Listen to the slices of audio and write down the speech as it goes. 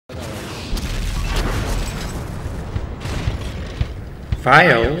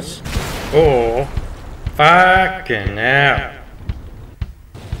fails, or fucking hell.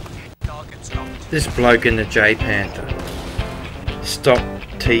 This bloke in the J Panther. Stop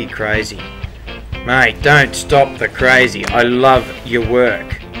T crazy. Mate, don't stop the crazy. I love your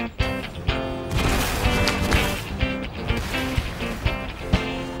work.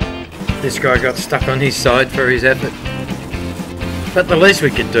 This guy got stuck on his side for his effort. But the least we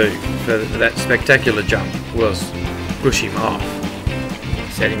could do for that spectacular jump was push him off.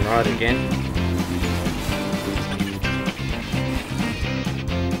 Set him right again.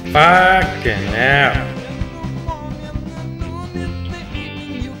 Fucking hell.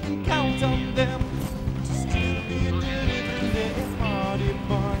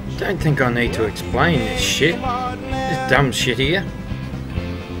 Don't think I need to explain this shit. This dumb shit here.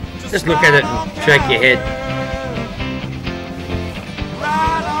 Just look at it and shake your head.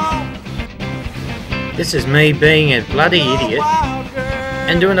 This is me being a bloody idiot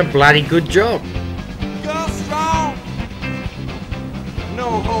and doing a bloody good job. No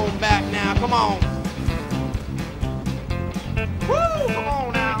hold back now, come on. Woo, come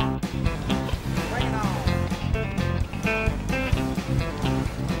on now. Bring it on.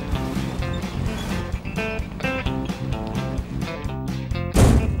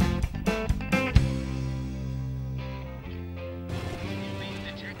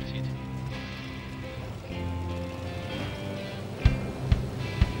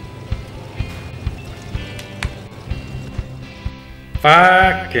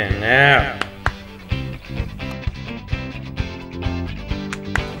 Fucking hell.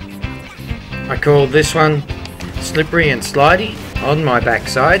 I call this one slippery and slidey on my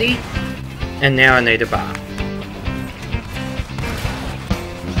backsidey, and now I need a bar.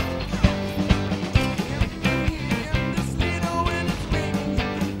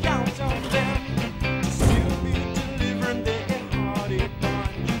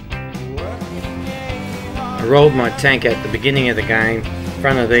 I rolled my tank at the beginning of the game in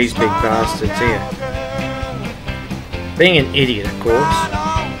front of these big bastards here. Being an idiot, of course.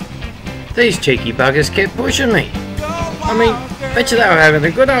 These cheeky buggers kept pushing me. I mean, bet you they were having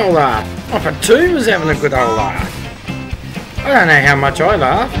a good old laugh. Offer 2 was having a good old laugh. I don't know how much I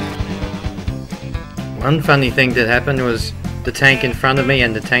laughed. One funny thing that happened was the tank in front of me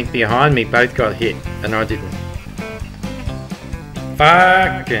and the tank behind me both got hit, and I didn't.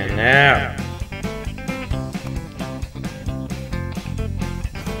 Fucking hell.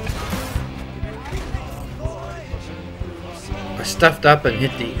 I stuffed up and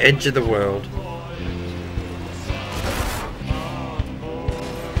hit the edge of the world.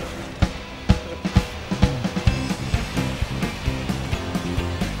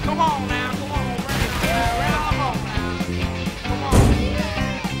 Come on now, come on,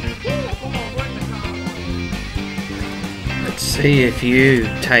 Let's see if you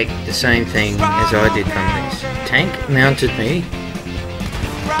take the same thing as I did from this. Tank mounted me,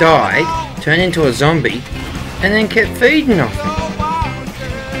 died, turned into a zombie, and then kept feeding off me.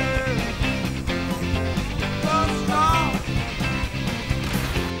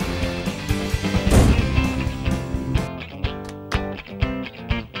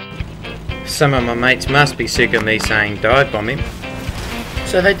 Some of my mates must be sick of me saying dive bomb him,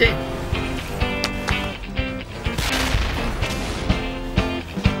 so they did.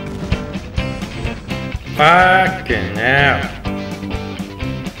 Fucking hell.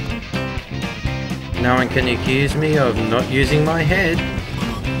 No one can accuse me of not using my head.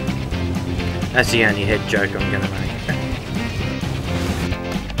 That's the only head joke I'm gonna make.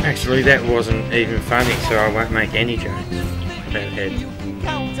 Actually, that wasn't even funny, so I won't make any jokes about head.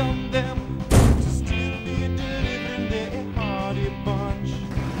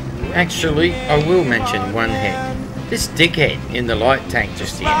 Actually, I will mention one head. This dickhead in the light tank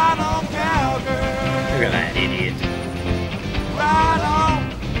just here. Look at that idiot.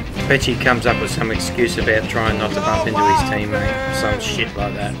 Bet he comes up with some excuse about trying not to bump into his teammate or some shit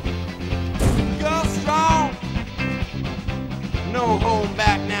like that. No hold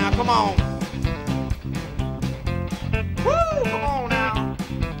back now, come on. Woo, come on now.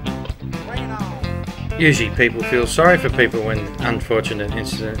 Bring it on. Usually people feel sorry for people when unfortunate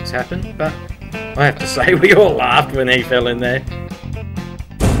incidents happen, but I have to say we all laughed when he fell in there.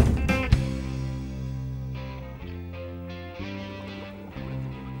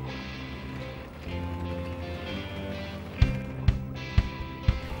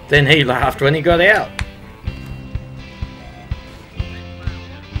 Then he laughed when he got out.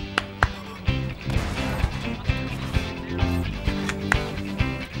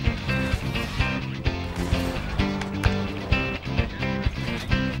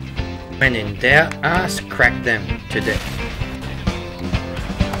 When in doubt, ass crack them to death.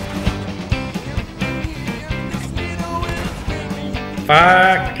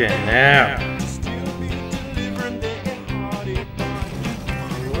 Fucking hell.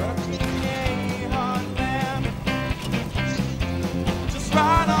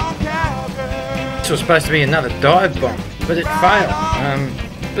 This was supposed to be another dive bomb, but it failed.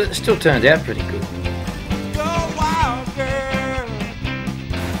 But it still turned out pretty good.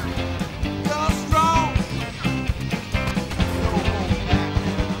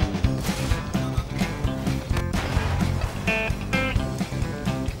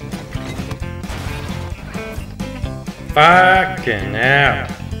 Fucking hell.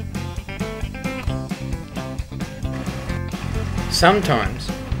 Sometimes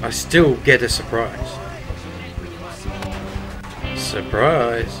I still get a surprise.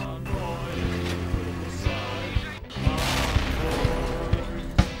 Surprise.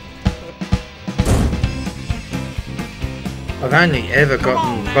 I've only ever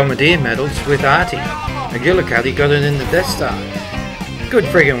gotten Bombardier medals with Artie. McGillicuddy got it in the Death Star. Good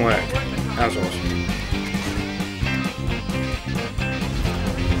friggin' work. That was awesome.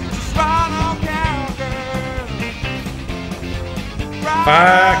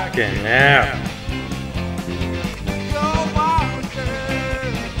 Fucking hell.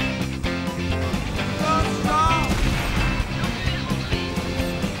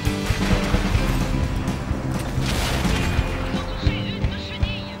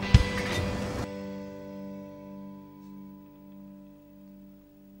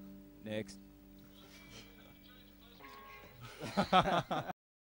 Next.